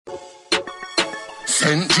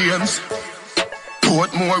St. James,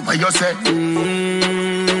 Portmore, where you say?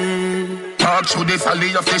 Walk through the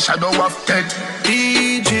valley of the shadow of death.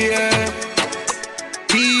 DJ,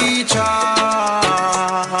 teacher,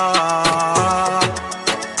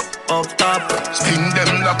 up top, Spin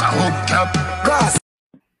them like a hubcap. Gas.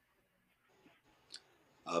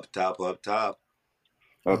 Up top, up top.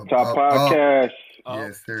 Up top podcast.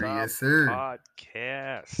 Yes, sir. Top Yes, sir.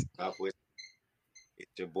 Podcast. Top with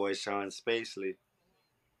it's your boy Shaun Spacely.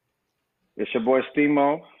 It's your boy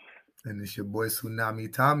Ste-Mo. And it's your boy Tsunami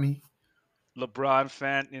Tommi. LeBron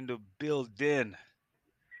fan in the building.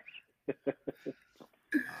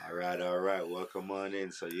 All right. Welcome on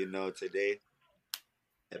in. So today,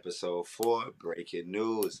 episode 4, breaking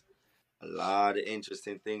news. A lot of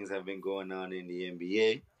interesting things have been going on in the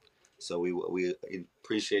NBA. So we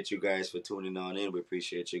appreciate you guys for tuning on in. We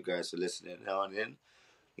appreciate you guys for listening on in.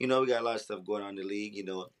 We got a lot of stuff going on in the league.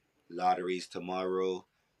 Lotteries tomorrow.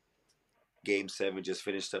 Game 7 just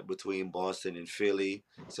finished up between Boston and Philly.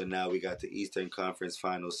 So now we got the Eastern Conference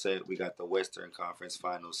final set. We got the Western Conference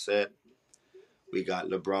final set. We got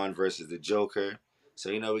LeBron versus the Joker. So,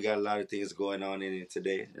 we got a lot of things going on in it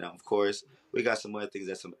today. And, of course, we got some other things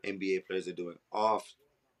that some NBA players are doing off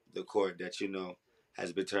the court that,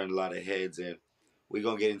 has been turning a lot of heads. And we're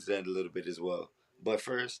going to get into that in a little bit as well. But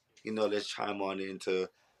first, let's chime on into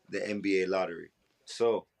the NBA lottery.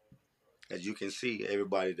 So, as you can see,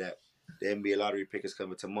 everybody, that the NBA lottery pick is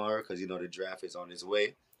coming tomorrow because, the draft is on its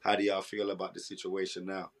way. How do y'all feel about the situation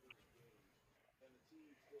now?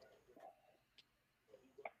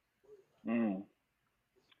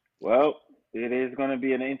 Well, it is going to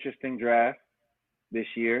be an interesting draft this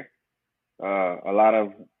year. A lot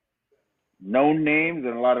of known names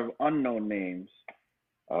and a lot of unknown names.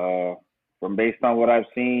 From based on what I've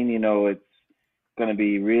seen, it's going to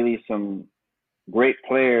be really some great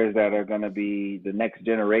players that are going to be the next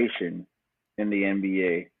generation in the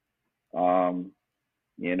NBA. And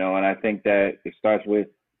I think that it starts with,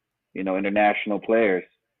 international players.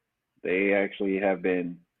 They actually have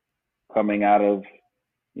been coming out of,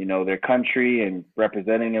 their country and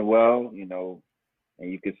representing it well, and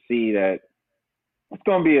you can see that it's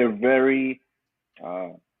going to be a very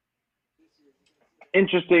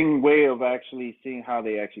interesting way of actually seeing how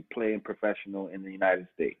they actually play in professional in the United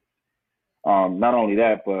States. Not only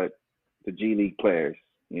that, but the G League players,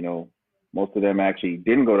 most of them actually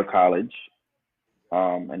didn't go to college,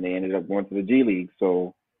 and they ended up going to the G League.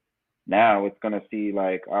 So now it's going to see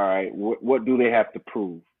like, all right, what do they have to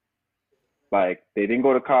prove? Like, they didn't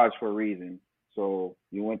go to college for a reason. So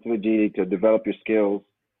you went to the G League to develop your skills.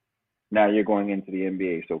 Now you're going into the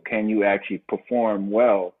NBA. So can you actually perform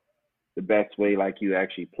well the best way like you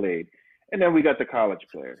actually played? And then we got the college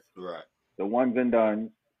players. Right. The ones and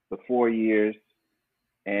dones, the 4 years.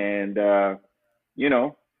 And,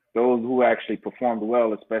 those who actually performed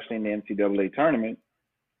well, especially in the NCAA tournament,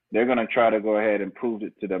 they're going to try to go ahead and prove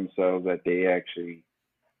it to themselves that they actually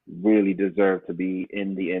really deserve to be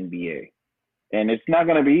in the NBA. And it's not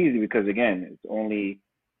going to be easy because, again, it's only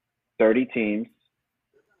 30 teams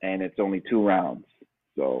and it's only 2 rounds.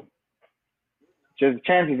 So just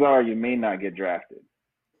chances are you may not get drafted.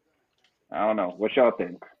 I don't know. What y'all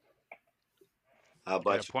think? How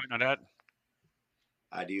about you? Point on that.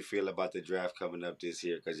 How do you feel about the draft coming up this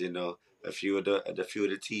year? Because a few of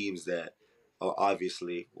the teams that are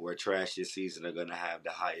obviously were trash this season are gonna have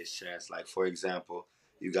the highest chance. Like, for example,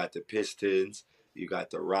 you got the Pistons, you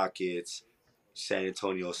got the Rockets, San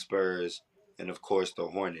Antonio Spurs, and of course the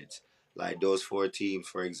Hornets. Like, those 4 teams,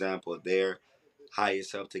 for example, they're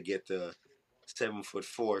highest up to get the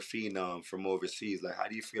 7'4" phenom from overseas. Like, how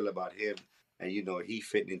do you feel about him? And he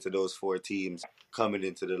fitting into those 4 teams coming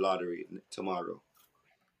into the lottery tomorrow.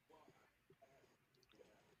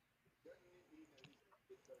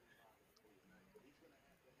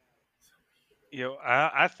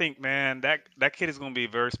 I think, man, that kid is gonna be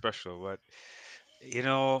very special. But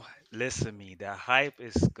listen to me, the hype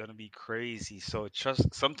is gonna be crazy. So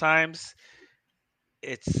just sometimes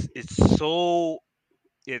it's so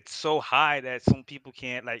high that some people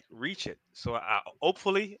can't like reach it. So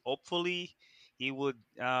hopefully he would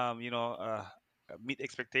meet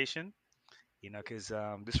expectation. Because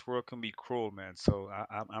this world can be cruel, man. So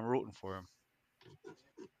I'm rooting for him.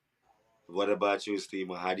 What about you,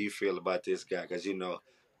 Ste-Mo? How do you feel about this guy? Because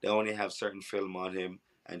they only have certain film on him,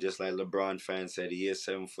 and just like LeBron fans said, he is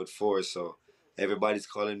 7'4", so everybody's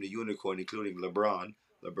calling him the unicorn, including LeBron.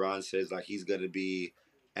 LeBron says like he's gonna be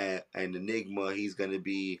an enigma. He's gonna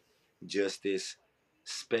be just this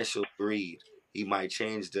special breed. He might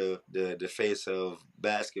change the face of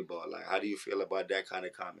basketball. Like, how do you feel about that kind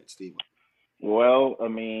of comment, Steve? Well, I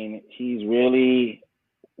mean, he's really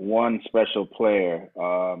one special player.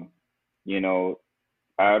 You know,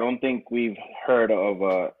 I don't think we've heard of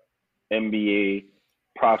a NBA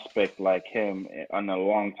prospect like him in a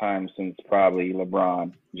long time since probably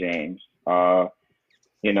LeBron James.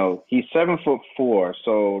 You know, he's 7'4",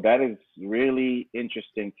 so that is really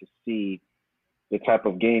interesting to see the type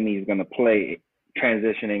of game he's going to play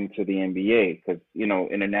transitioning to the NBA because, you know,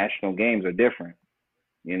 international games are different,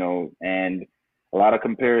 you know, and a lot of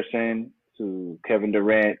comparison to Kevin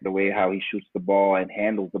Durant, the way how he shoots the ball and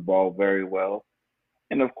handles the ball very well.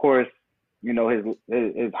 And of course, you know,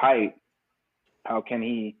 his height, how can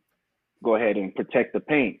he go ahead and protect the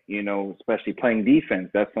paint, you know, especially playing defense.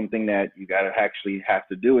 That's something that you got to actually have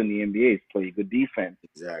to do in the NBA is play good defense.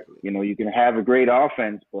 Exactly. You know, you can have a great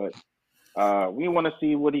offense, but we want to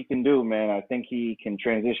see what he can do, man. I think he can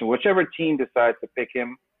transition. Whichever team decides to pick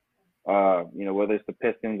him, you know, whether it's the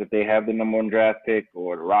Pistons, if they have the number one draft pick,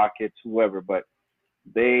 or the Rockets, whoever, but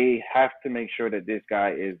they have to make sure that this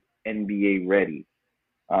guy is NBA ready.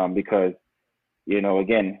 Because, you know,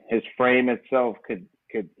 again, his frame itself could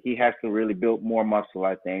he has to really build more muscle,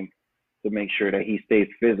 I think, to make sure that he stays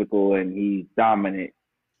physical and he's dominant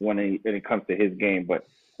when it comes to his game. But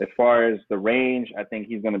as far as the range, I think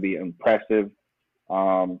he's going to be impressive.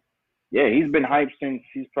 Yeah, he's been hyped since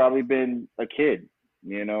he's probably been a kid,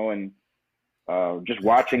 you know, and just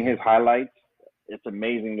watching his highlights, it's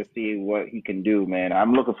amazing to see what he can do, man.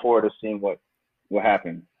 I'm looking forward to seeing what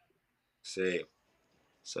happens. Same.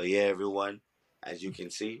 So yeah, everyone, as you can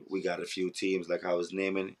see, we got a few teams like I was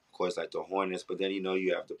naming, of course, like the Hornets, but then you know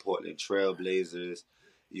you have the Portland Trail Blazers,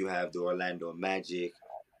 you have the Orlando Magic,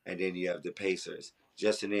 and then you have the Pacers.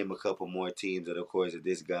 Just to name a couple more teams that, of course, that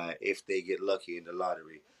this guy, if they get lucky in the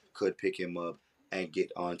lottery, could pick him up and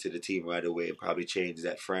get onto the team right away and probably change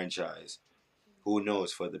that franchise. Who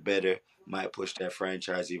knows? For the better, might push that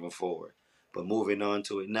franchise even forward. But moving on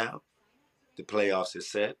to it now, the playoffs is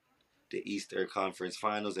set. The Eastern Conference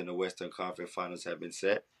Finals and the Western Conference Finals have been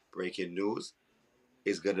set. Breaking news: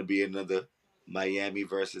 it's going to be another Miami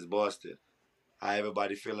versus Boston. How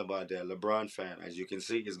everybody feeling about that? LeBron fan, as you can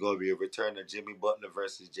see, it's going to be a return of Jimmy Butler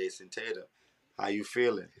versus Jason Tatum. How you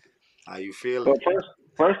feeling? How you So feeling?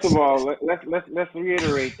 first of all, let's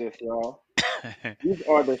reiterate this, y'all. These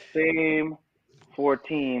are the same four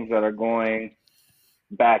teams that are going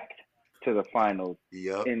back to the finals.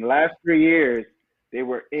 Yup. In the last 3 years, they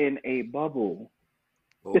were in a bubble.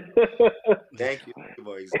 Oh, thank you.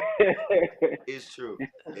 It's true.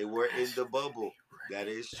 They were in the bubble. That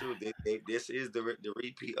is true. This is the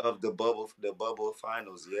repeat of the bubble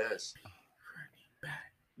finals. Yes.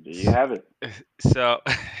 There you have it. So,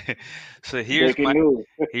 so Breaking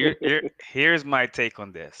news. here's my take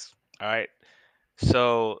on this. All right.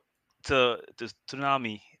 So to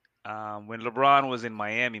Tsunami, when LeBron was in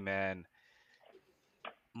Miami, man,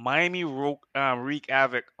 Miami wreaked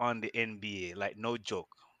havoc on the NBA. Like no joke.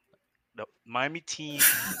 The Miami team.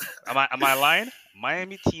 Am I lying?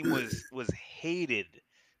 Miami team was hated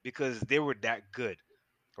because they were that good,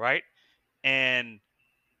 right? And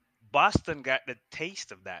Boston got the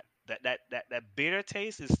taste of that. That bitter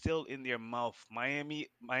taste is still in their mouth. Miami.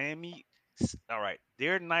 All right,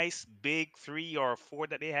 their nice big three or four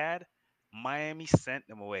that they had, Miami sent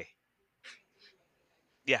them away.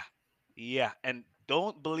 Yeah, yeah, and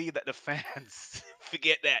don't believe that the fans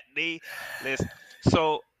forget that they listen.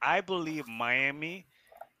 So I believe Miami.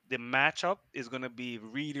 The matchup is going to be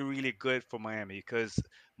really, really good for Miami because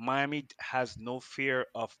Miami has no fear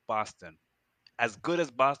of Boston. As good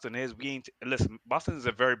as Boston is, we ain't listen. Boston is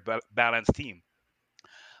a very balanced team,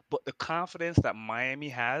 but the confidence that Miami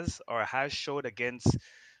has or has showed against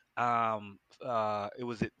it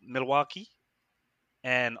was it Milwaukee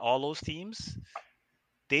and all those teams,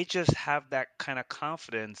 they just have that kind of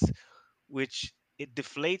confidence, which it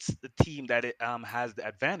deflates the team that it has the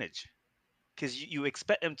advantage because you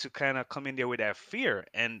expect them to kind of come in there with that fear,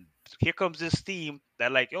 and here comes this team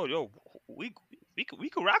that like, yo, we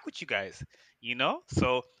could rock with you guys, you know.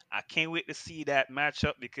 So I can't wait to see that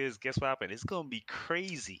matchup because guess what happened? It's gonna be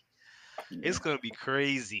crazy. It's gonna be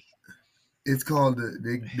crazy. It's called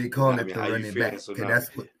they call it Tsunami, the how you running feeling, back, and Tsunami?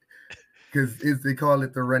 that's what because they call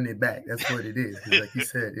it the running back. That's what it is. Because like you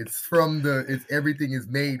said, it's everything is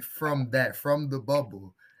made from the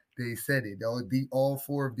bubble. They said it. All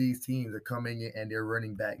four of these teams are coming in and they're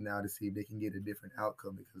running back now to see if they can get a different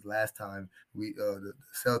outcome. Because last time the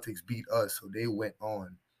Celtics beat us, so they went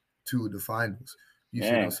on to the finals. You see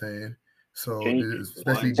what I'm Man, saying? So can you? One.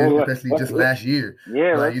 especially Let's just last year,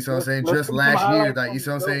 yeah, like you see what I'm saying, let's just see some last year, highlights like you from see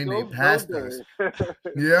what I'm saying, they those passed us. days.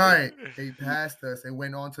 Yeah, right. They passed us and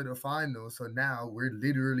went on to the finals. So now we're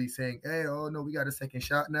literally saying, "Hey, oh no, we got a second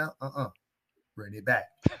shot now." run it back.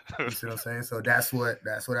 You see what I'm saying? So that's what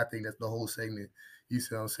I think. That's the whole segment. You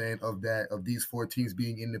see what I'm saying? Of these four teams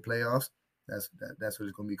being in the playoffs. That's what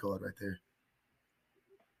it's gonna be called right there.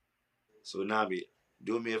 So Nabi,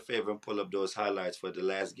 do me a favor and pull up those highlights for the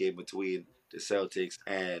last game between the Celtics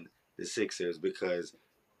and the Sixers because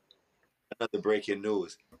another breaking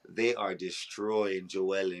news: they are destroying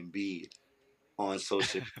Joel Embiid on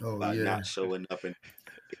social media Oh about yeah, not showing up. And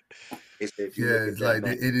they say if you look yeah. at It's that like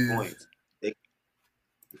man it is. points, they,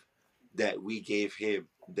 that we gave him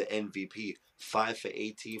the MVP, 5 for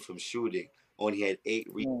 18 from shooting, only had 8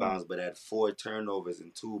 rebounds, but had 4 turnovers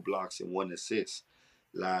and 2 blocks and 1 assist.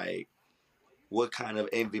 Like what kind of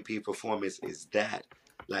MVP performance is that?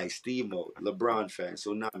 Like Ste-Mo, LeBron fan,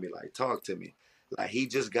 Tsunami, like talk to me. Like he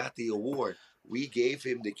just got the award. We gave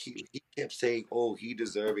him the key. He kept saying, "Oh, he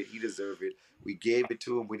deserved it. He deserved it." We gave it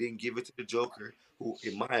to him. We didn't give it to the Joker, who,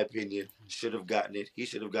 in my opinion, should have gotten it. He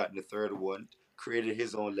should have gotten the third one, created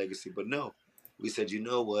his own legacy. But no, we said, you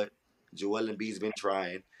know what? Joel Embiid's been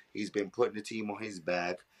trying. He's been putting the team on his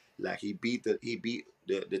back. Like he beat the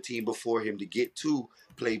team before him to get to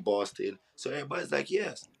play Boston. So everybody's like,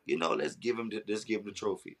 yes, let's give him the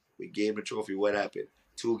trophy. We gave him the trophy. What happened?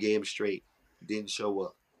 2 games straight, didn't show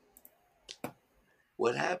up.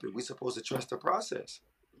 What happened? We supposed to trust the process.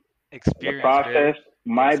 The Experience, process baby.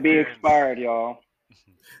 might be Experience. expired, y'all.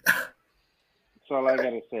 That's all I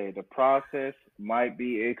gotta say. The process might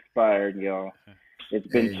be expired, y'all. It's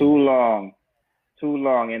been Hey, too long, too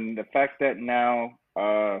long, and the fact that now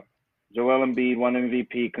Joel Embiid won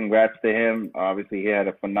MVP. Congrats to him. Obviously, he had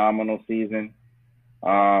a phenomenal season.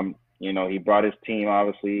 He brought his team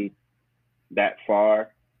obviously that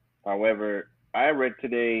far. However, I read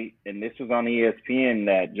today, and this was on ESPN,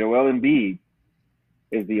 that Joel Embiid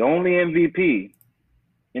is the only MVP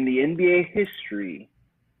in the NBA history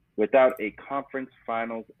without a conference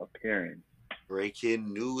finals appearance.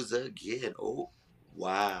 Breaking news again. Oh,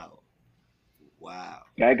 wow, wow.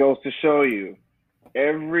 That goes to show you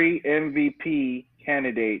every MVP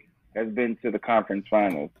candidate has been to the conference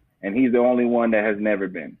finals, and he's the only one that has never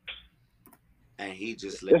been. And he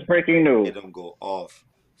just let Just breaking news. Tatum go off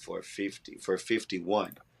for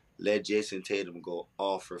 51. Let Jason Tatum go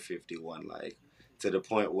off for 51, like to the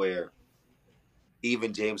point where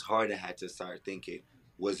even James Harden had to start thinking,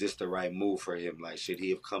 was this the right move for him? Like, should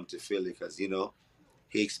he have come to Philly? Because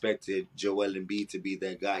he expected Joel Embiid to be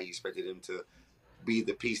that guy. He expected him to be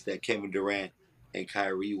the piece that Kevin Durant and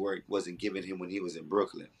Kyrie wasn't giving him when he was in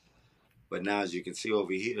Brooklyn. But now, as you can see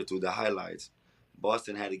over here through the highlights,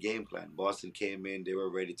 Boston had a game plan. Boston came in; they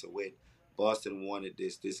were ready to win. Boston wanted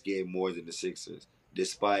this game more than the Sixers,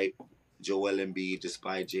 despite Joel Embiid,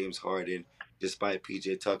 despite James Harden, despite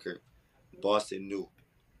PJ Tucker. Boston knew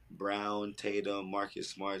Brown, Tatum, Marcus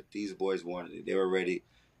Smart. These boys wanted it. They were ready.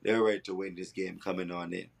 They were ready to win this game coming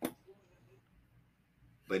on in.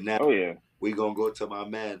 But now Oh yeah. we're gonna go to my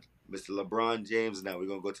man, Mr. LeBron James. Now we're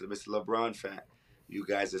gonna go to the Mr. LeBron fan. You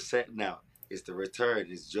guys are set now. It's the return.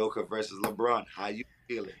 It's Joker versus LeBron. How you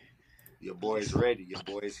feeling? Your boy's Listen, ready. Your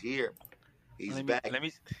boy's here. He's let me back. let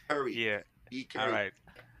me. Curry. Yeah. Be All Curry. right.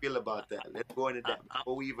 Feel about that. Let's go into I, that I,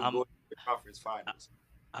 before we even go I'm into the conference finals.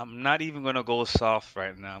 I'm not even gonna go soft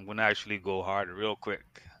right now. I'm gonna actually go hard real quick.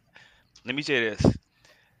 Let me say this: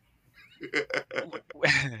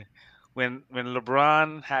 when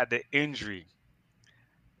LeBron had the injury,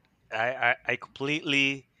 I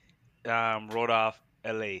completely wrote off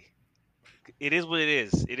LA. It is what it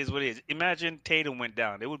is. It is what it is. Imagine Tatum went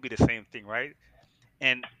down. It would be the same thing, right?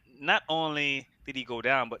 And not only did he go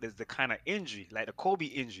down, but there's the kind of injury, like the Kobe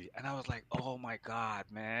injury. And I was like, oh my God,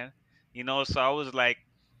 man. So I was like,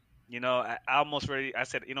 I almost ready. I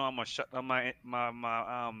said, I'm gonna shut down my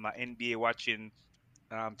NBA watching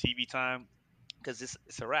TV time because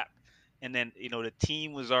it's a wrap. And then the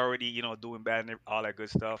team was already doing bad and all that good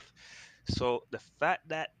stuff. So the fact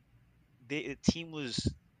that the team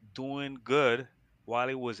was doing good while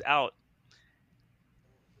he was out,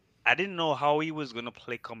 I didn't know how he was gonna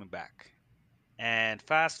play coming back. And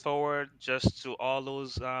fast forward just to all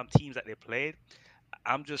those teams that they played,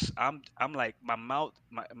 I'm like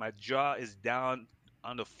my jaw is down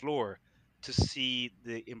on the floor to see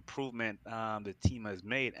the improvement the team has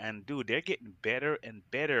made. And dude, they're getting better and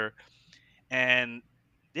better, and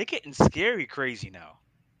they're getting scary crazy now.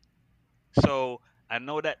 So I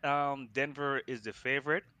know that Denver is the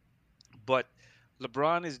favorite, but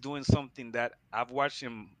LeBron is doing something that I've watched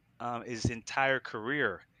him his entire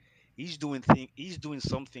career. He's doing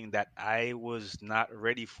something that I was not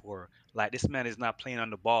ready for. Like this man is not playing on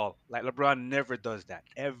the ball. Like LeBron never does that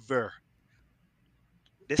ever.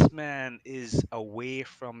 This man is away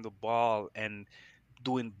from the ball and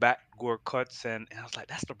doing backdoor cuts, and I was like,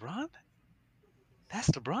 that's LeBron. That's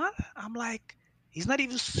LeBron. I'm like, he's not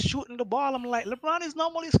even shooting the ball. I'm like, LeBron is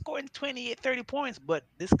normally scoring 28, 30 points, but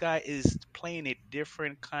this guy is playing a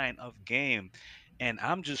different kind of game. And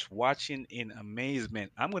I'm just watching in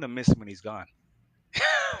amazement. I'm gonna miss him when he's gone.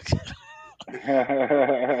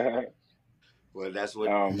 Well, that's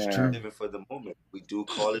what Oh It's man. true. living for the moment. We do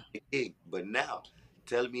call it the king. But now,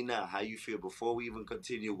 tell me now how you feel before we even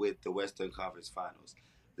continue with the Western Conference Finals.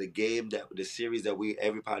 The series that we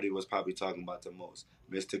everybody was probably talking about the most,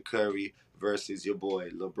 Mr. Curry versus your boy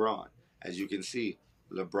LeBron. As you can see,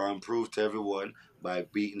 LeBron proved to everyone by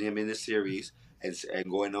beating him in the series and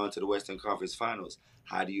going on to the Western Conference Finals.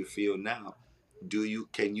 How do you feel now?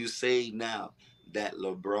 Can you say now that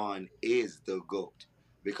LeBron is the GOAT?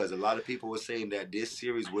 Because a lot of people were saying that this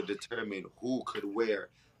series would determine who could wear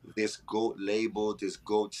this GOAT label, this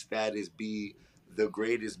GOAT status, be the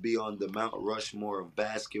greatest, be on the Mount Rushmore of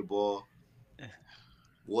basketball.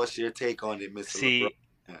 What's your take on it, Mr. LeBron? See,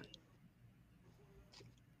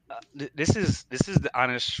 this is the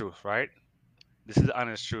honest truth, right? This is the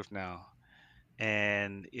honest truth now.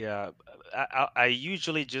 And yeah, I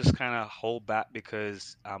usually just kind of hold back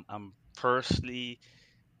because I'm personally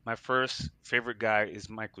my first favorite guy is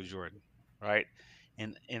Michael Jordan, right?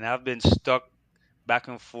 And I've been stuck back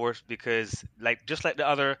and forth because like just like the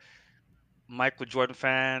other Michael Jordan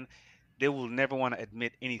fan, they will never want to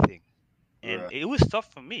admit anything, and Right. it was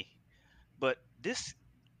tough for me. But this,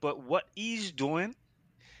 but what he's doing,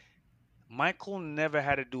 Michael never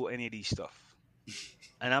had to do any of these stuff.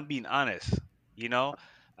 And I'm being honest. You know,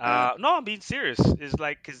 Uh, no, I'm being serious. It's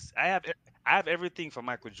like because I have everything for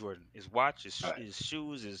Michael Jordan. His watch, right. his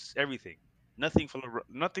shoes, his everything. Nothing for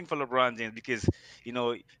LeBron James because you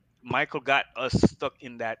know Michael got us stuck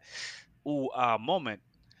in that moment.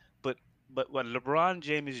 But what LeBron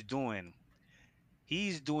James is doing,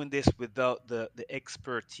 he's doing this without the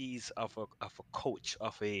expertise of a coach,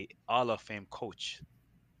 of a Hall of Fame coach.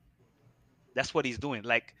 That's what he's doing.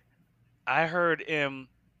 Like I heard him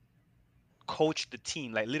coach the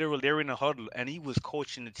team. Like literally, they're in a huddle, and he was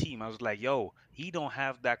coaching the team. I was like, "Yo, he don't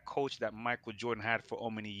have that coach that Michael Jordan had for so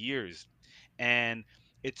many years," and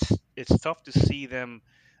it's tough to see them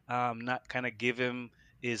not kind of give him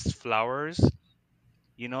his flowers.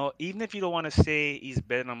 You know, even if you don't want to say he's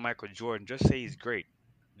better than Michael Jordan, just say he's great.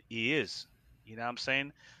 He is. You know what I'm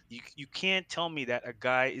saying? You can't tell me that a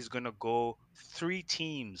guy is gonna go three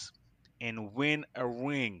teams and win a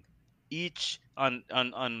ring each on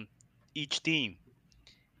each team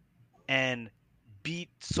and beat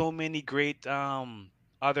so many great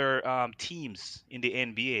other teams in the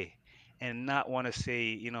NBA and not want to say,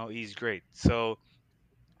 you know, he's great. So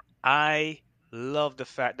I love the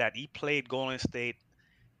fact that he played Golden State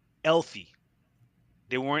healthy.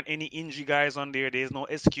 There weren't any injury guys on there. There's no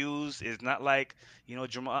excuse. It's not like, you know,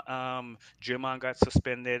 Draymond got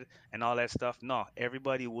suspended and all that stuff. No,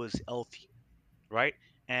 everybody was healthy, right?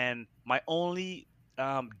 And my only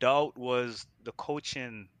doubt was the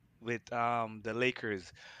coaching with the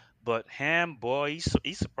Lakers. But Ham, boy,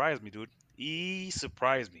 he surprised me, dude. He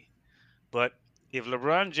surprised me. But if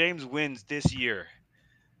LeBron James wins this year,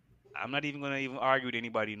 I'm not even gonna even argue with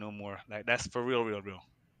anybody no more. Like that's for real, real, real.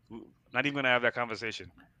 Not even gonna have that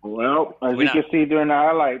conversation. Well, as We're you not. can see during the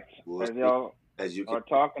highlights, We'll as see. y'all As you can are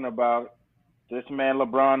talking about, this man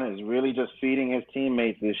LeBron is really just feeding his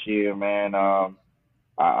teammates this year, man.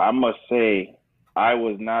 I must say, I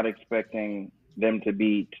was not expecting them to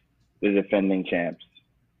beat the defending champs,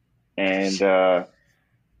 and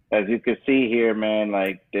as you can see here, man,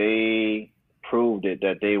 like they proved it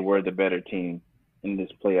that they were the better team in this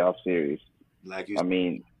playoff series. like you I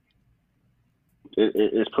mean,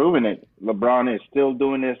 it's proven it. LeBron is still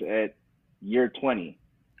doing this at year 20,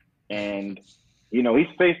 and he's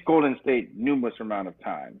faced Golden State numerous amount of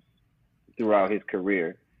times right. throughout his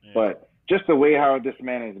career, Yeah. but just the way how this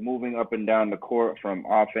man is moving up and down the court from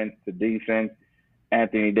offense to defense,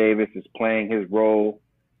 Anthony Davis is playing his role,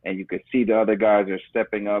 and you could see the other guys are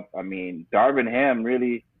stepping up. I mean, Darvin Ham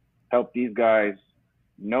really helped these guys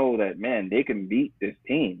know that, man, they can beat this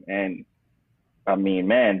team. And I mean,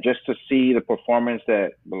 man, just to see the performance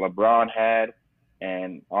that LeBron had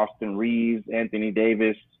and Austin Reeves, Anthony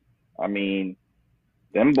Davis, I mean,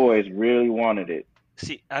 them boys really wanted it.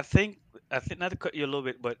 See, I think not to cut you a little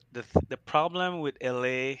bit, but the problem with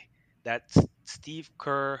LA that Steve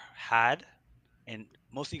Kerr had, and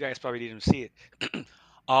most of you guys probably didn't see it.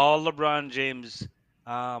 All LeBron James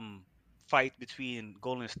um, fight between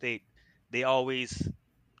Golden State, they always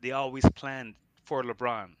they always planned for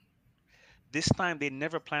LeBron. This time they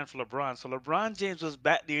never planned for LeBron, so LeBron James was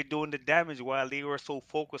back there doing the damage while they were so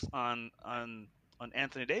focused on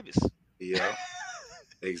Anthony Davis. Yeah,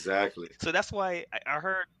 exactly. So that's why I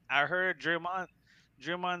heard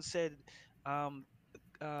Draymond said um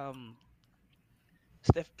um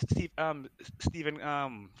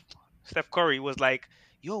Stephen Steph Curry was like,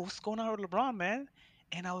 "Yo, what's going on with LeBron, man?"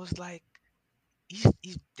 And I was like,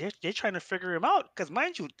 they're trying to figure him out because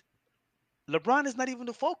mind you, LeBron is not even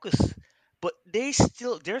the focus. But they're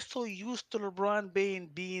so used to LeBron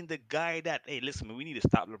being the guy that, hey, listen, man, we need to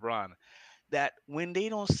stop LeBron, that when they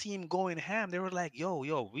don't see him going ham, they were like, yo,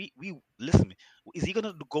 we listen, is he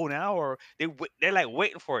gonna go now, or they're like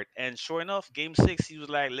waiting for it. And sure enough, game 6, he was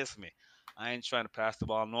like, listen, me, I ain't trying to pass the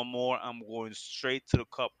ball no more. I'm going straight to the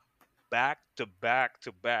cup, back to back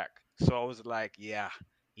to back. So I was like, yeah,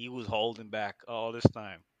 he was holding back all this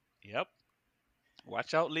time. Yep.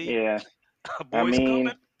 Watch out, Lee. Yeah, A I boy's mean,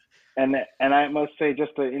 coming. and I must say,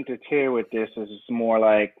 just to interfere with this, is more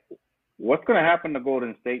like, what's going to happen to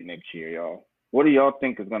Golden State next year, y'all? What do y'all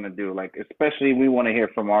think is going to do? Like, especially we want to hear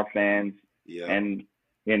from our fans Yeah. and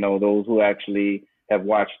those who actually have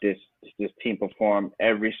watched this team perform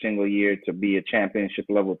every single year to be a championship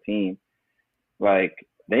level team. Like,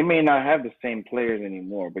 they may not have the same players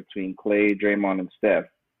anymore between Clay, Draymond, and Steph.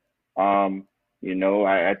 Um,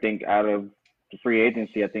 I think out of the free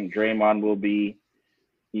agency, I think Draymond will be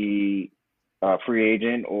the free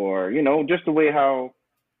agent, or just the way how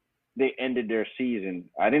they ended their season.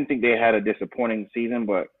 I didn't think they had a disappointing season,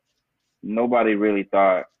 but nobody really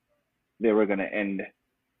thought they were going to end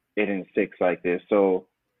it in 6 like this. So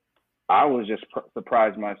I was just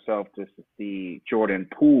surprised myself to see Jordan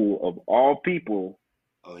Poole, of all people,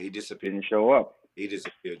 Oh, he disappeared. didn't show up. He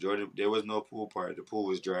disappeared. Jordan, there was no pool part. The pool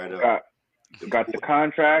was dried up. Got The got pool, the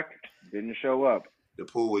contract, didn't show up. the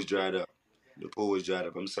pool was dried up. The pool was dried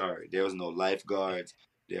up. I'm sorry. There was no lifeguards.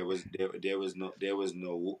 There was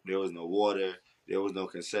no water. There was no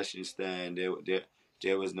concession stand. There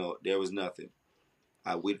was nothing.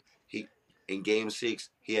 I would he in game 6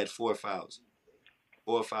 he had 4 fouls.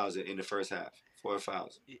 4 fouls in the first half. 4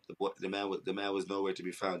 fouls. The man was nowhere to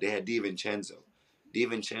be found. They had DiVincenzo.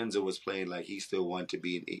 DiVincenzo was playing like he still wanted to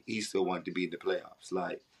be in the playoffs.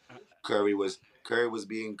 Like Curry was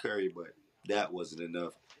being Curry, but that wasn't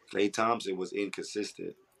enough. Klay Thompson was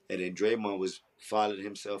inconsistent, and then Draymond was falling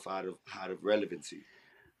himself out of relevancy.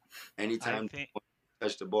 I Anytime think he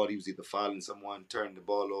touched the ball, he was either fouling someone, turning the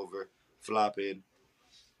ball over, flopping.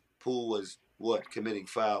 Poole was what committing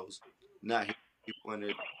fouls, not hitting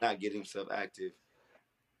three-pointers, not getting himself active.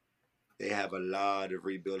 They have a lot of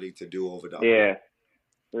rebuilding to do over the off. Yeah,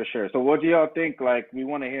 for sure. So what do y'all think? Like, we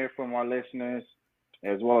want to hear from our listeners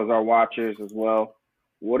as well as our watchers as well.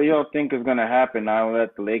 What do y'all think is going to happen now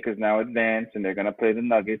that the Lakers now advance and they're going to play the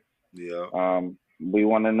Nuggets? Yeah. We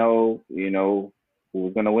want to know,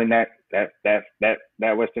 who's going to win that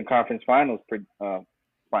Western Conference finals.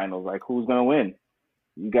 Like, who's going to win?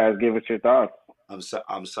 You guys give us your thoughts. I'm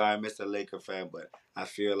sorry, Mr. Laker fan, but I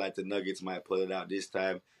feel like the Nuggets might pull it out this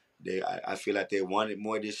time. I feel like they wanted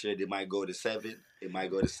more this year. They might go to 7. They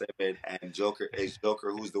might go to 7, and Joker,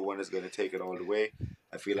 who's the one that's going to take it all the way.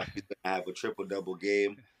 I feel like he's going to have a triple double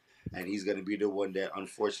game, and he's going to be the one that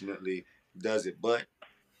unfortunately does it. But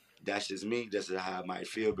that's just me. That's just how I might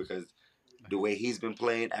feel because the way he's been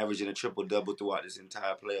playing, averaging a triple double throughout this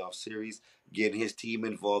entire playoff series, getting his team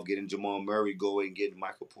involved, getting Jamal Murray going, getting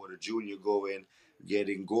Michael Porter Jr. going,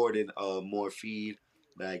 getting Gordon more feed,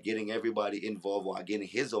 getting everybody involved while getting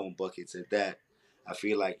his own buckets at that. I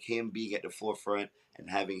feel like him being at the forefront and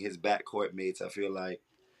having his backcourt mates, I feel like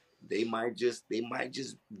they might just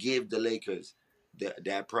give the Lakers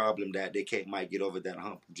that problem that they can't might get over that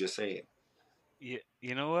hump. Just saying. yeah,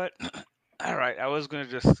 you know what? All right, I was gonna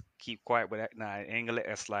just keep quiet, but nah, I ain't gonna let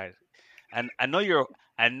that slide. And I know you're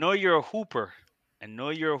a hooper. I know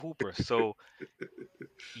you're a hooper. So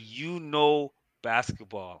you know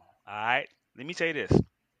basketball. All right. Let me tell you this.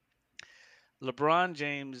 LeBron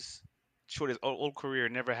James, through his old career,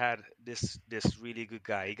 never had this really good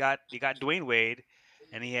guy. He got Dwayne Wade,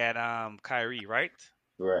 and he had Kyrie, right?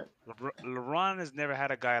 Right. LeBron has never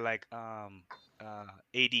had a guy like AD.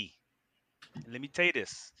 And let me tell you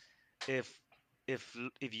this: if if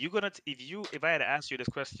you gonna if I had to ask you this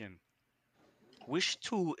question, which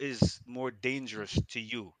two is more dangerous to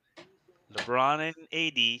you, LeBron and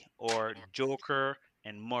AD, or Joker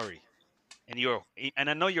and Murray? And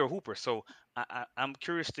I know you're a hooper, so I'm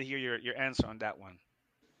curious to hear your answer on that one.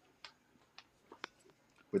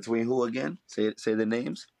 Between who again? Say the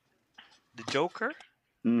names. The Joker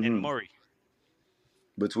and Mm-hmm. Murray,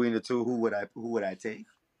 Between the two, who would I take?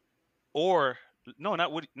 or no,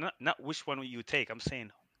 not which one will you take. I'm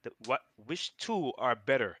saying what which two are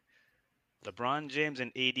better, LeBron James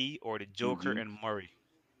and AD or the Joker and Murray?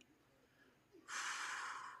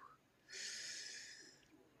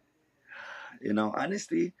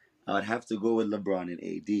 Honestly, I would have to go with LeBron and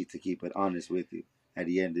AD to keep it honest with you. At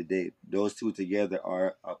the end of the day, those two together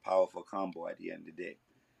are a powerful combo at the end of the day.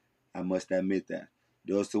 I must admit that.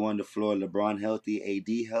 Those two on the floor, LeBron healthy,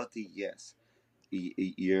 AD healthy, yes.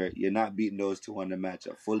 You're not beating those two on the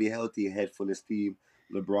matchup. Fully healthy, head full of steam.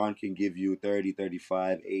 LeBron can give you 30,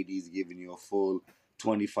 35. AD's giving you a full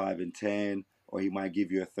 25 and 10, or he might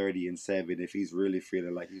give you a 30 and 7 if he's really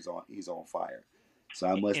feeling like he's on fire. So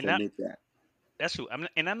I must And that admit that. that's true. I'm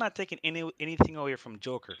not taking anything away from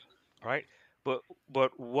Joker, all right? But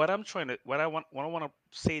what I'm trying to what I want to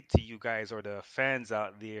say to you guys or the fans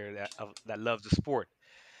out there that love the sport,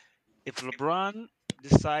 if LeBron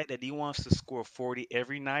decide that he wants to score 40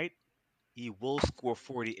 every night, he will score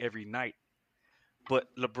 40 every night. But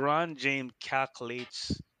LeBron James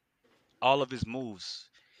calculates all of his moves.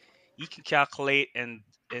 He can calculate and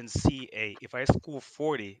see, hey, if I score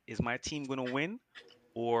 40, is my team going to win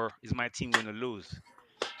or is my team going to lose?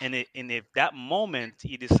 And if that moment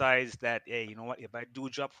he decides that, hey, you know what, if I do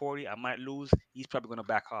drop 40, I might lose, he's probably going to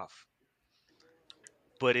back off.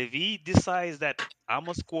 But if he decides that I'm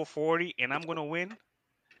going to score 40 and I'm going to win,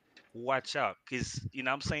 watch out. Because,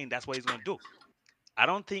 I'm saying that's what he's going to do. I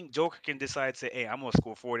don't think Joker can decide, say, hey, I'm going to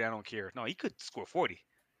score 40. I don't care. No, he could score 40,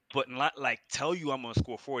 but not like tell you I'm going to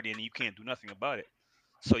score 40 and you can't do nothing about it.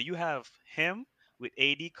 So you have him with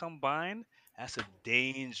AD combined. That's a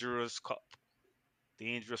dangerous couple.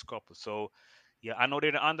 So, yeah, I know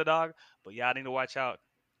they're the underdog, but y'all need to watch out.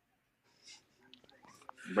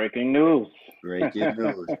 Breaking news. Breaking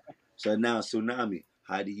news. So now, Tsunami,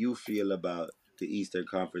 how do you feel about the Eastern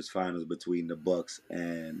Conference Finals between the Bucks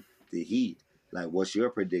and the Heat? Like, what's your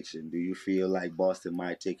prediction? Do you feel like Boston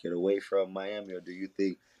might take it away from Miami, or do you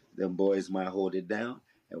think them boys might hold it down?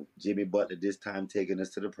 And Jimmy Butler this time taking us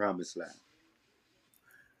to the promised land.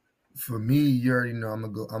 For me, you already know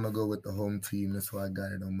I'm gonna go with the home team. That's why I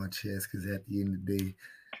got it on my chest. Because at the end of the day,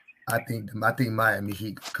 I think Miami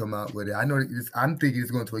Heat could come out with it. I know I'm thinking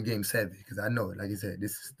it's going to a game 7 because I know it. Like I said,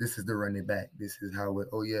 this is the running back. This is how it.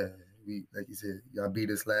 Oh yeah, we like you said, y'all beat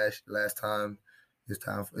us last time. It's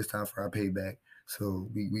time for our payback. So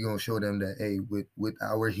we gonna show them that, hey, with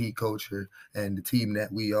our Heat culture and the team that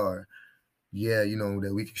we are, yeah,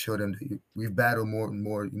 that we can show them that we've battled more and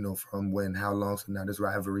more, from how long so now this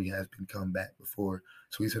rivalry has been come back before.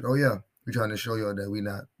 So we said, oh yeah, we're trying to show y'all that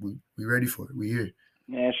we ready for it. We here.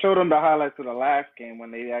 Man, show them the highlights of the last game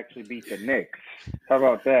when they actually beat the Knicks. How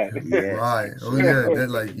about that? Yes. Right. Oh yeah, that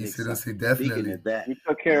like you said, Speaking definitely. of that, We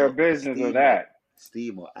took care of business of that.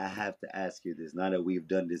 Ste-Mo, I have to ask you this. Now that we've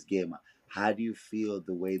done this game, how do you feel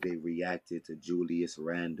the way they reacted to Julius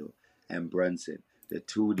Randle and Brunson? The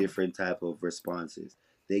two different type of responses.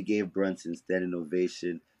 They gave Brunson standing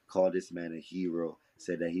ovation, called this man a hero,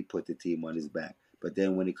 said that he put the team on his back. But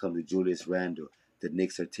then when it comes to Julius Randle, the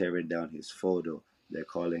Knicks are tearing down his photo. They're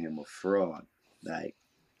calling him a fraud. Like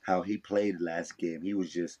how he played last game, he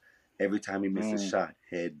was just every time he missed a shot,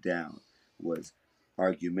 head down, was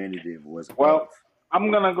argumentative, was Well, off. I'm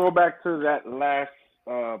gonna go back to that last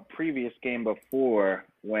previous game before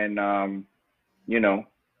when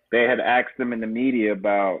they had asked them in the media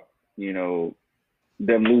about them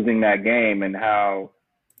losing that game and how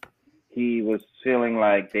he was feeling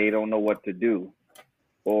like they don't know what to do,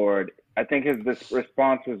 or I think this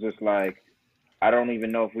response was just like, I don't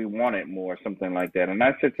even know if we want it more, something like that. And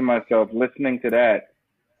I said to myself, listening to that,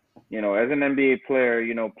 as an NBA player,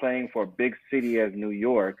 playing for a big city as New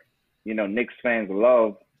York, Knicks fans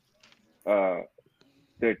love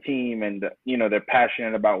their team and, they're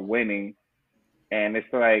passionate about winning. And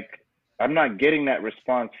it's like, I'm not getting that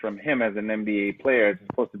response from him as an NBA player. It's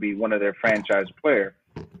supposed to be one of their franchise players.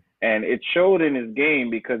 And it showed in his game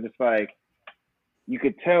because it's like, you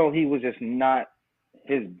could tell he was just not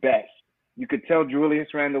his best. You could tell Julius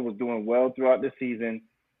Randle was doing well throughout the season,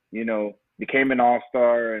 became an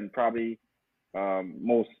all-star and probably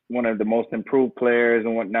one of the most improved players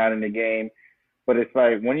and whatnot in the game. But it's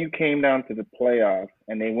like when you came down to the playoffs,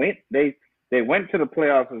 and they went to the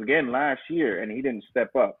playoffs again last year, and he didn't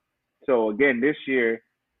step up. So again, this year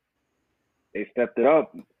they stepped it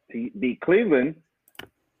up to beat Cleveland,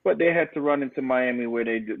 but they had to run into Miami where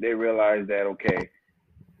they realized that, okay,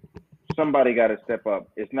 somebody got to step up.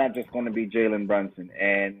 It's not just going to be Jalen Brunson.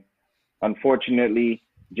 And unfortunately,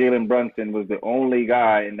 Jalen Brunson was the only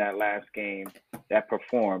guy in that last game that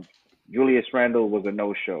performed. Julius Randle was a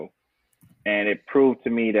no-show. And it proved to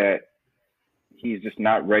me that he's just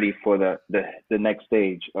not ready for the next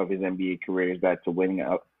stage of his NBA career, is that to winning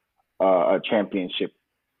a championship.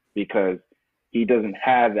 Because he doesn't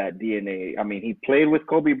have that DNA. I mean, he played with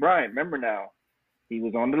Kobe Bryant. Remember now, he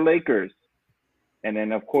was on the Lakers, and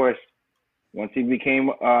then of course, once he became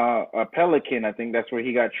a Pelican, I think that's where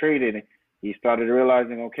he got traded. He started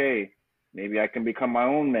realizing, okay, maybe I can become my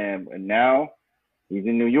own man. And now he's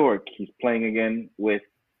in New York. He's playing again with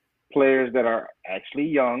players that are actually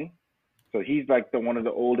young. So he's like one of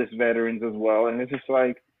the oldest veterans as well. And it's just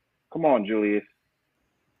like, come on, Julius.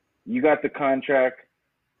 You got the contract.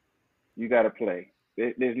 You got to play.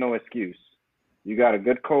 There's no excuse. You got a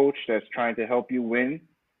good coach that's trying to help you win.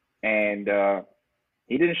 And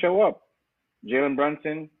he didn't show up. Jalen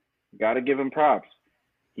Brunson, got to give him props.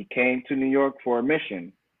 He came to New York for a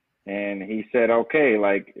mission. And he said, okay,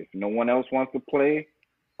 like, if no one else wants to play,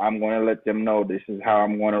 I'm going to let them know this is how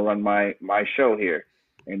I'm going to run my show here.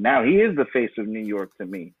 And now he is the face of New York to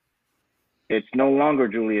me. It's no longer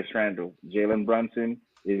Julius Randle. Jalen Brunson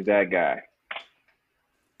is that guy.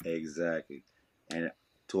 Exactly. And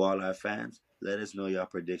to all our fans, let us know your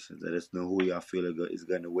predictions. Let us know who y'all feel is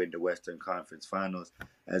going to win the Western Conference Finals,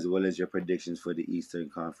 as well as your predictions for the Eastern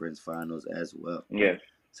Conference Finals as well. Yes.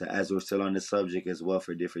 So as we're still on the subject as well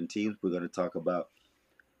for different teams, we're going to talk about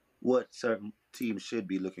what certain teams should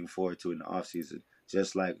be looking forward to in the offseason.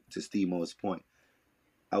 Just like to Ste-Mo's point,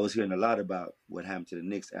 I was hearing a lot about what happened to the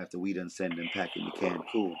Knicks after we done send them packing to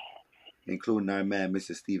Cancun, including our man,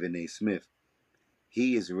 Mr. Stephen A. Smith.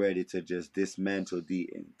 He is ready to just dismantle the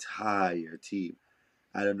entire team.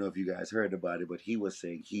 I don't know if you guys heard about it, but he was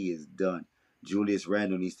saying he is done. Julius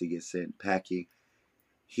Randle needs to get sent packing.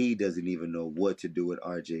 He doesn't even know what to do with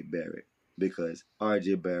R.J. Barrett, because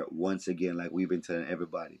R.J. Barrett, once again, like we've been telling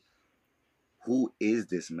everybody, who is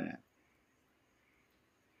this man?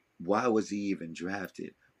 Why was he even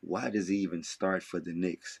drafted? Why does he even start for the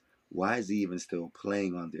Knicks? Why is he even still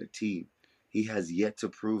playing on their team? He has yet to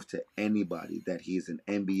prove to anybody that he is an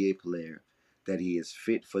NBA player, that he is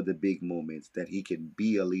fit for the big moments, that he can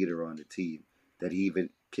be a leader on the team, that he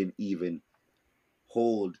can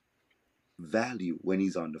hold value when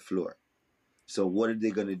he's on the floor. So what are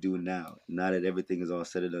they going to do now that everything is all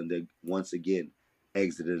said and done? They once again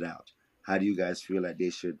exited out. How do you guys feel like they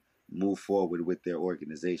should move forward with their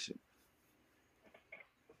organization?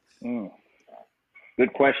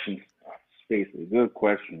 Good question, Spacely. Good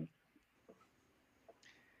question.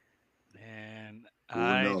 Man, Who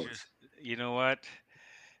knows? you know what?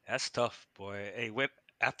 That's tough, boy. Hey,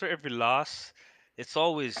 after every loss, it's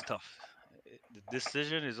always tough. The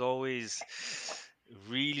decision is always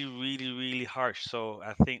really, really, really harsh. So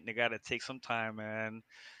I think they gotta take some time and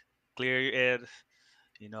clear your head.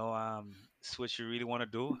 It's what you really want to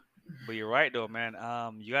do. But you're right though, man.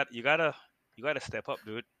 You gotta step up,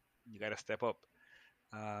 dude. You gotta step up.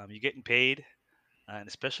 You're getting paid. And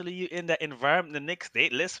especially you in that environment, the Knicks, they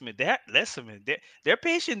listen me. Their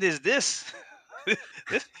patient is this.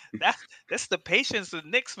 this that's that's the patience of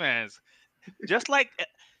Knicks fans. Just like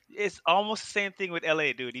it's almost the same thing with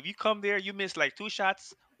LA, dude. If you come there, you miss like two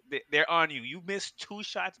shots, they're on you. You miss two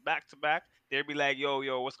shots back to back, they'll be like,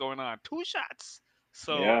 yo, what's going on? Two shots.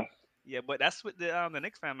 So Yeah. yeah, but that's what the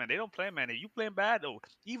Knicks fan, man. They don't play, man. If you playing bad, though,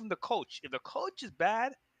 even the coach, if the coach is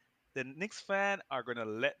bad, the Knicks fan are gonna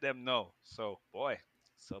let them know. So boy,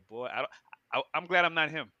 I'm glad I'm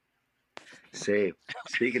not him. Say,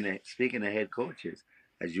 speaking of head coaches,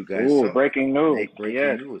 as you guys Ooh, saw, breaking news. breaking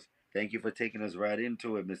Yes. news. Thank you for taking us right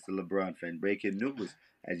into it, Mr. LeBron fan. Breaking news.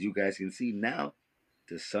 As you guys can see now,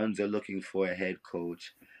 the Suns are looking for a head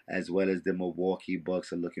coach, as well as the Milwaukee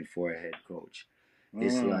Bucks are looking for a head coach.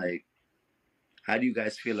 It's Mm. like, how do you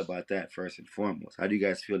guys feel about that first and foremost? How do you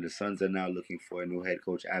guys feel the Suns are now looking for a new head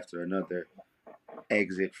coach after another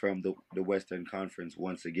exit from the Western Conference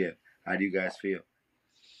once again? How do you guys feel?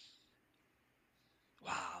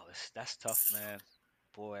 Wow, that's tough, man.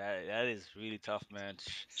 Boy, that is really tough, man.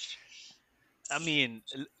 I mean,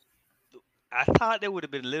 I thought they would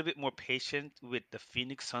have been a little bit more patient with the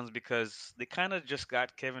Phoenix Suns because they kind of just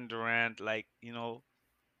got Kevin Durant, like,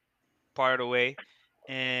 part of the way,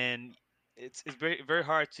 and it's very very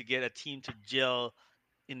hard to get a team to gel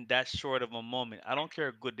in that short of a moment. I don't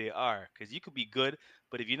care how good they are, because you could be good,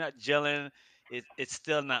 but if you're not gelling, it's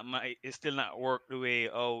still not work the way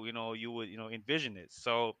you would envision it.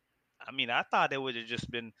 So, I mean, I thought they would have just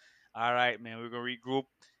been, all right, man, we're gonna regroup,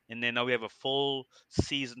 and then now we have a full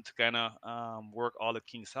season to kind of work all the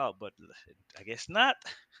kinks out. But I guess not.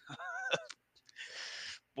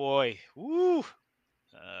 Boy, woo.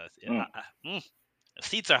 Mm. The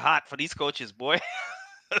seats are hot for these coaches, boy.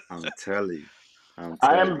 I'm telling you. I'm I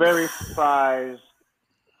telling am you. very surprised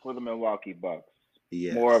for the Milwaukee Bucks.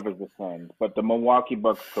 More Yes. of as a Suns, but the Milwaukee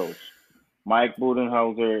Bucks coach, Mike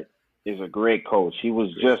Budenholzer, is a great coach. He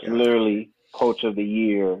was Great just guy. literally Coach of the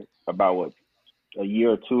Year about what, a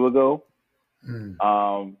year or two ago. Mm.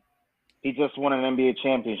 Um, he just won an NBA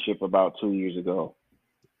championship about 2 years ago,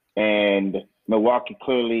 and Milwaukee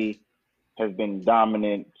clearly has been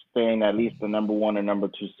dominant, staying at least the number one and number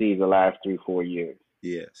two seed the last 3 4 years.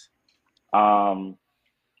 Yes. Um,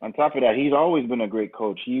 on top of that, he's always been a great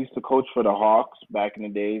coach. He used to coach for the Hawks back in the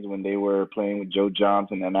days when they were playing with Joe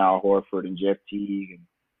Johnson and Al Horford and Jeff Teague and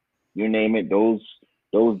you name it. Those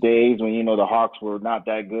days when the Hawks were not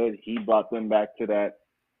that good, he brought them back to that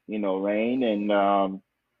reign. And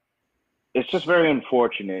it's just very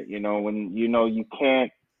unfortunate, when you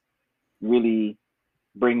can't really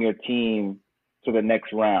bring your team to the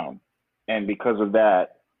next round, and because of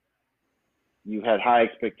that, you had high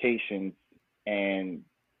expectations, and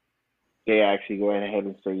they actually go ahead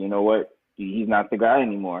and say, you know what, he's not the guy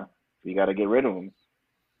anymore. We got to get rid of him.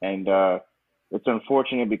 And it's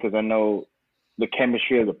unfortunate because I know the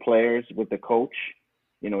chemistry of the players with the coach,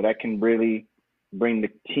 that can really bring the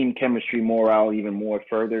team chemistry morale even more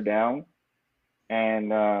further down.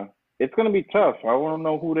 And it's going to be tough. I want to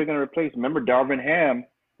know who they're going to replace. Remember, Darvin Ham,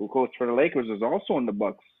 who coached for the Lakers, was also in the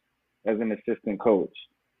Bucks as an assistant coach.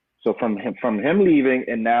 So from him leaving,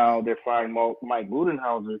 and now they're firing Mike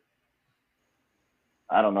Budenholzer.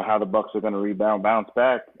 I don't know how the Bucks are going to bounce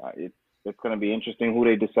back. It's going to be interesting who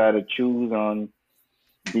they decide to choose on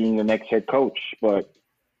being the next head coach. But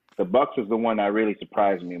the Bucks is the one that really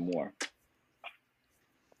surprised me more.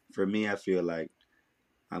 For me, I feel like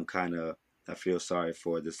I'm kind of I feel sorry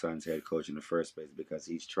for the Suns head coach in the first place because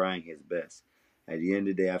he's trying his best. At the end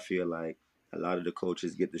of the day, I feel like a lot of the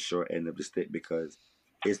coaches get the short end of the stick because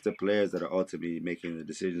it's the players that are ultimately making the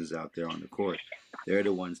decisions out there on the court. They're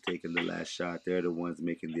the ones taking the last shot. They're the ones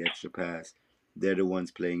making the extra pass. They're the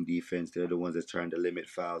ones playing defense. They're the ones that's trying to limit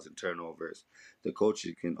fouls and turnovers. The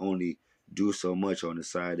coaches can only do so much on the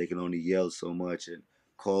side. They can only yell so much and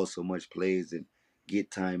call so much plays and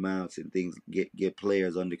get timeouts and things, get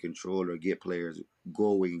players under control or get players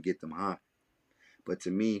going and get them hot. But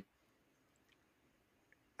to me,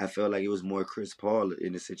 I felt like it was more Chris Paul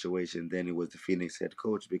in the situation than it was the Phoenix head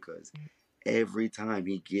coach because every time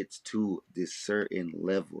he gets to this certain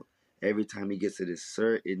level, every time he gets to this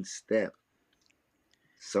certain step,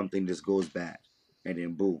 something just goes bad. And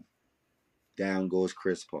then boom, down goes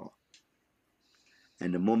Chris Paul.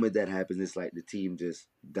 And the moment that happens, it's like the team just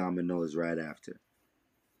dominoes right after.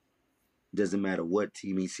 Doesn't matter what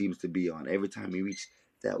team he seems to be on. Every time he reaches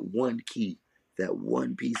that one key, that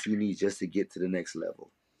one piece he needs just to get to the next level.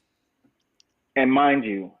 And mind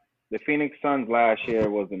you, the Phoenix Suns last year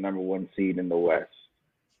was the number one seed in the West.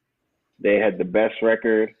 They had the best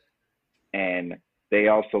record, and they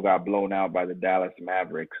also got blown out by the Dallas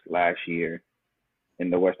Mavericks last year in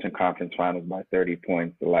the Western Conference Finals by 30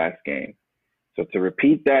 points the last game. So to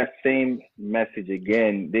repeat that same message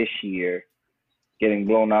again this year, getting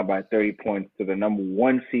blown out by 30 points to the number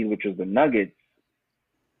one seed, which was the Nuggets,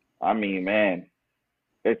 I mean, man,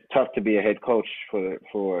 it's tough to be a head coach for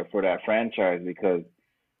that franchise because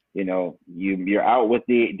you're out with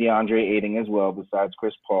the DeAndre Ayton as well, besides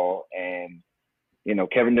Chris Paul, and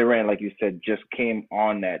Kevin Durant, like you said, just came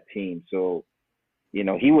on that team, so he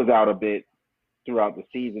was out a bit throughout the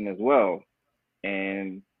season as well,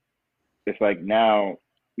 and it's like now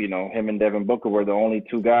him and Devin Booker were the only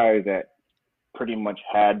two guys that pretty much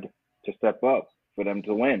had to step up for them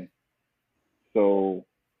to win. So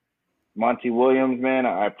Monty Williams, man,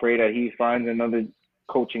 I pray that he finds another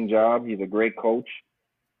coaching job. He's a great coach.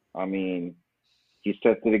 I mean, he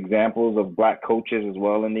sets the examples of black coaches as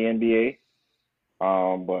well in the NBA.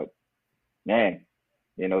 But man,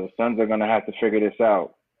 the Suns are gonna have to figure this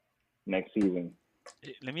out next season.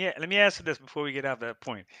 Let me ask you this before we get off that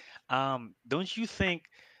point. Don't you think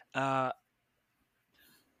uh,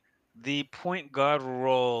 the point guard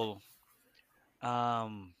role,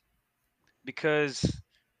 um, because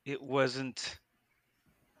it wasn't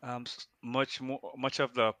much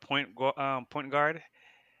of the point guard,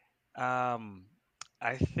 um,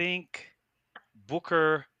 I think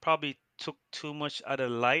Booker probably took too much out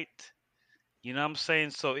of light. You know what I'm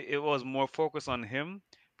saying? So it was more focused on him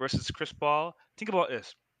versus Chris Paul. Think about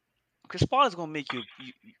this. Chris Paul is gonna make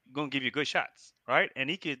gonna give you good shots, right? And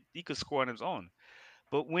he could score on his own.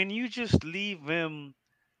 But when you just leave him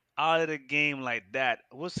out of the game like that,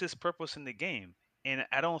 what's his purpose in the game? And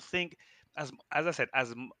I don't think, as I said,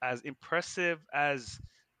 as impressive as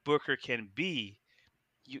Booker can be,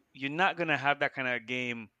 you're not gonna have that kind of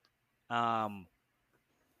game, um,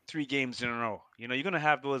 3 games in a row. You're gonna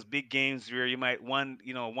have those big games where you might one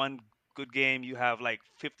good game you have like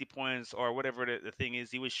 50 points or whatever the thing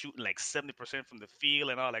is. He was shooting like 70% from the field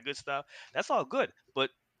and all that good stuff. That's all good, but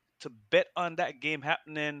to bet on that game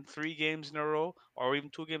happening 3 games in a row or even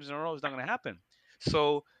 2 games in a row is not going to happen.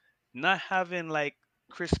 So not having like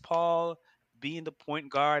Chris Paul being the point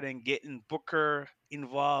guard and getting Booker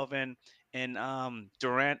involved and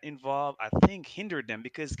Durant involved, I think hindered them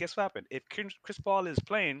because guess what happened? If Chris Paul is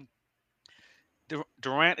playing,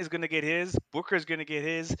 Durant is going to get his, Booker is going to get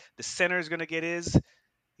his, the center is going to get his.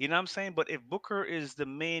 You know what I'm saying? But if Booker is the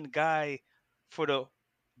main guy for the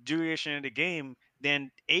duration of the game,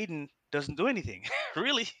 then Aiden doesn't do anything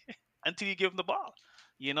really until you give him the ball.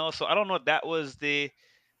 So I don't know if that was the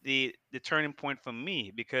turning point for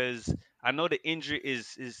me because I know the injury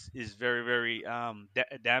is very very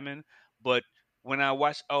damning, but when I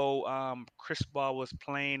watched Chris Paul was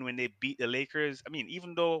playing when they beat the Lakers, I mean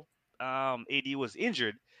even though AD was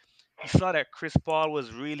injured, you saw that Chris Paul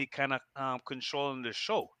was really kind of controlling the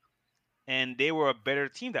show, and they were a better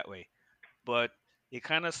team that way. But it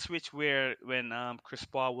kind of switched where when Chris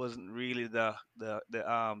Paul wasn't really the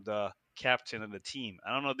captain of the team.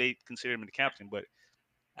 I don't know if they consider him the captain, but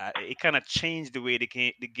it kind of changed the way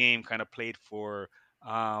the game kind of played for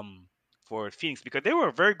Phoenix because they were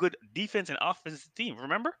a very good defense and offensive team.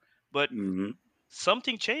 Remember, but Mm-hmm.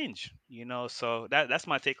 something changed. So that's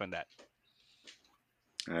my take on that.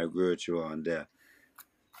 I agree with you on that.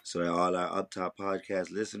 So, all our Up Top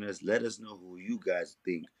podcast listeners, let us know who you guys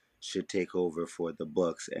think should take over for the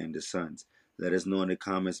Bucks and the Suns. Let us know in the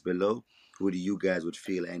comments below who do you guys would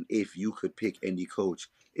feel, and if you could pick any coach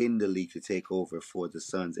in the league to take over for the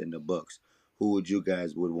Suns and the Bucks, who would you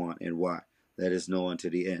guys would want and why? Let us know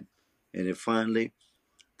until the end. And then finally,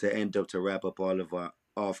 to wrap up all of our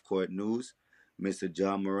off-court news, Mr.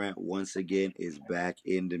 Ja Morant once again is back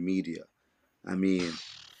in the media. I mean,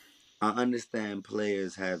 I understand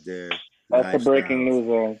players have their That's the breaking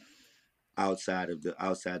lifestyles news.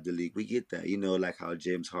 outside the league. We get that. Like how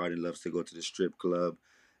James Harden loves to go to the strip club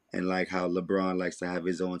and like how LeBron likes to have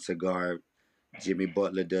his own cigar. Jimmy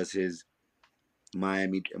Butler does his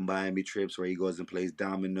Miami trips where he goes and plays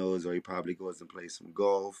dominoes or he probably goes and plays some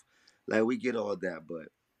golf. Like we get all that, but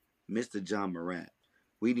Mr. Ja Morant,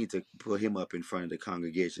 we need to put him up in front of the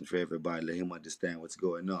congregation for everybody, let him understand what's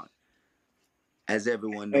going on. As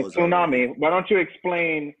everyone And knows already, Tsunami, why don't you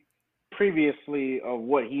explain previously of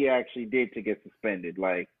what he actually did to get suspended?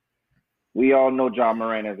 Like, we all know Ja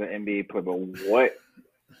Morant as an NBA player, but what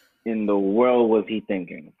in the world was he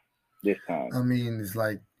thinking this time? I mean, it's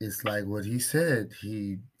like what he said.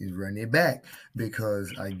 He is running it back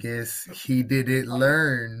because I guess he didn't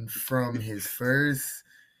learn from his first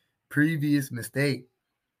previous mistake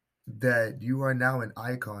that you are now an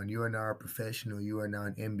icon. You are now a professional. You are now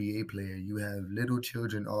an NBA player. You have little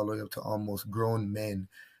children all the way up to almost grown men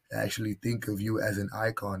that actually think of you as an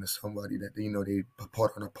icon, as somebody that they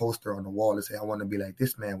put on a poster on the wall and say, "I want to be like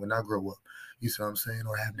this man when I grow up." You see what I'm saying?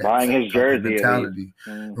 Or have that Buying his type of jersey at least. mentality,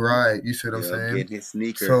 right? You see what I'm saying? getting his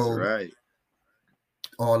sneakers, So right?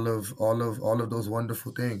 all of those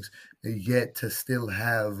wonderful things, yet to still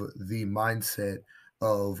have the mindset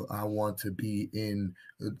of I want to be in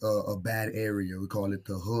a bad area. We call it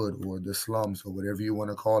the hood or the slums or whatever you want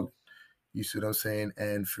to call it. You see what I'm saying?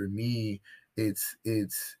 And for me, it's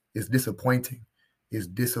disappointing. It's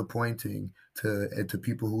disappointing to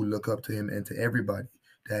people who look up to him and to everybody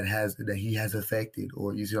that he has affected,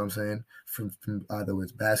 or you see what I'm saying, from either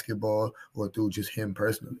with basketball or through just him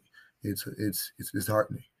personally. It's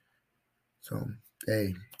disheartening. So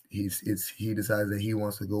hey, he decides that he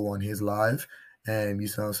wants to go on his live and you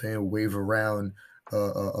see what I'm saying, wave around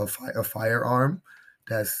a firearm.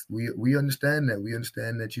 We understand that. We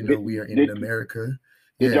understand that we are in America.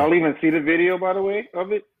 Did y'all even see the video, by the way,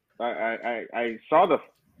 of it? I saw the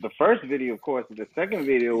first video, of course. The second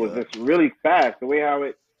video was just really fast. The way how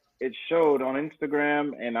it showed on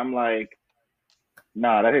Instagram, and I'm like,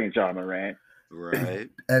 nah, that ain't Ja Morant. Right.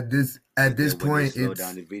 At this point, slow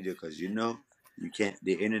down the video because you can't.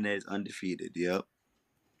 The internet is undefeated. Yep.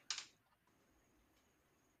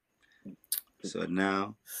 So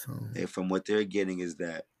now, from what they're getting is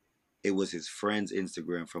that it was his friend's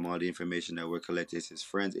Instagram. From all the information that we're collecting, it's his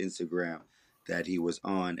friend's Instagram that he was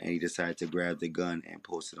on, and he decided to grab the gun and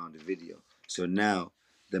post it on the video. So now,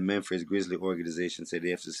 the Memphis Grizzly organization said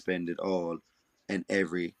they have suspended all and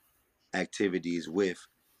every activities with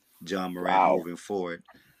Ja Morant moving forward.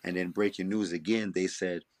 And then breaking news again, they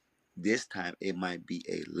said this time it might be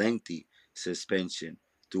a lengthy suspension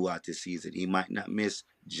throughout the season. He might not miss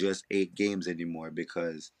just 8 games anymore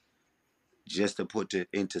because just to put it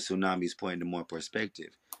into Tsunami's point into more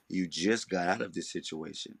perspective, you just got out of this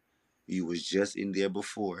situation. You was just in there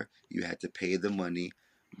before. You had to pay the money,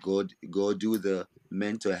 go do the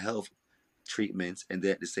mental health treatments, and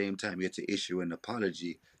then at the same time you had to issue an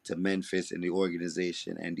apology to Memphis and the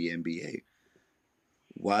organization and the NBA.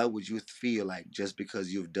 Why would you feel like just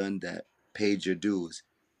because you've done that, paid your dues,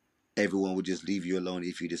 everyone would just leave you alone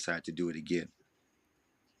if you decide to do it again?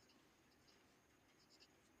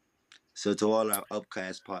 So to all our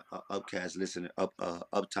upcast listener, up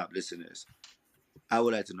top listeners, I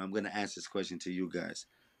would like to know. I'm going to ask this question to you guys.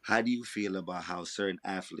 How do you feel about how certain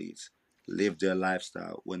athletes live their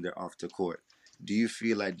lifestyle when they're off the court? Do you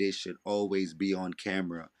feel like they should always be on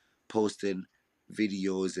camera, posting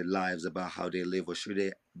videos and lives about how they live, or should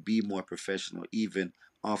they be more professional, even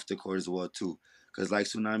off the court as well too? Because like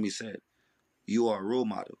Tsunami said, you are a role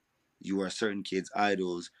model. You are certain kids'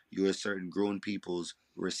 idols. You are certain grown people's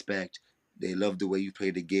respect. They love the way you play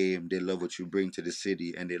the game. They love what you bring to the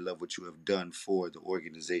city, and they love what you have done for the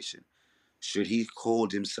organization. Should he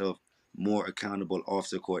hold himself more accountable off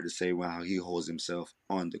the court the same way how he holds himself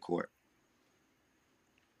on the court?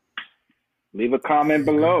 Leave a comment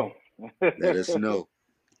below. Let us know.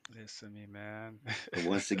 Listen to me, man. And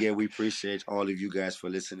once again, we appreciate all of you guys for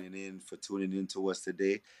listening in, for tuning in to us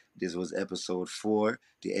today. This was episode 4,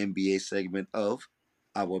 the NBA segment of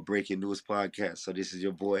our Breaking News podcast. So this is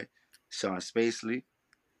your boy, Shaun Spacely.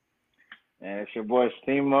 And it's your boy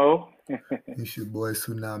Ste-Mo. It's your boy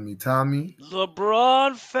Tsunami Tommi.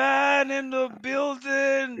 LeBron fan in the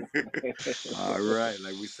building. All right,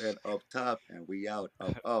 like we said, up top, and we out.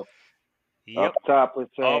 Up. Yep. Up top, let's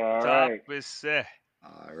say. Up All top right. is set.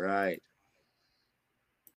 All right.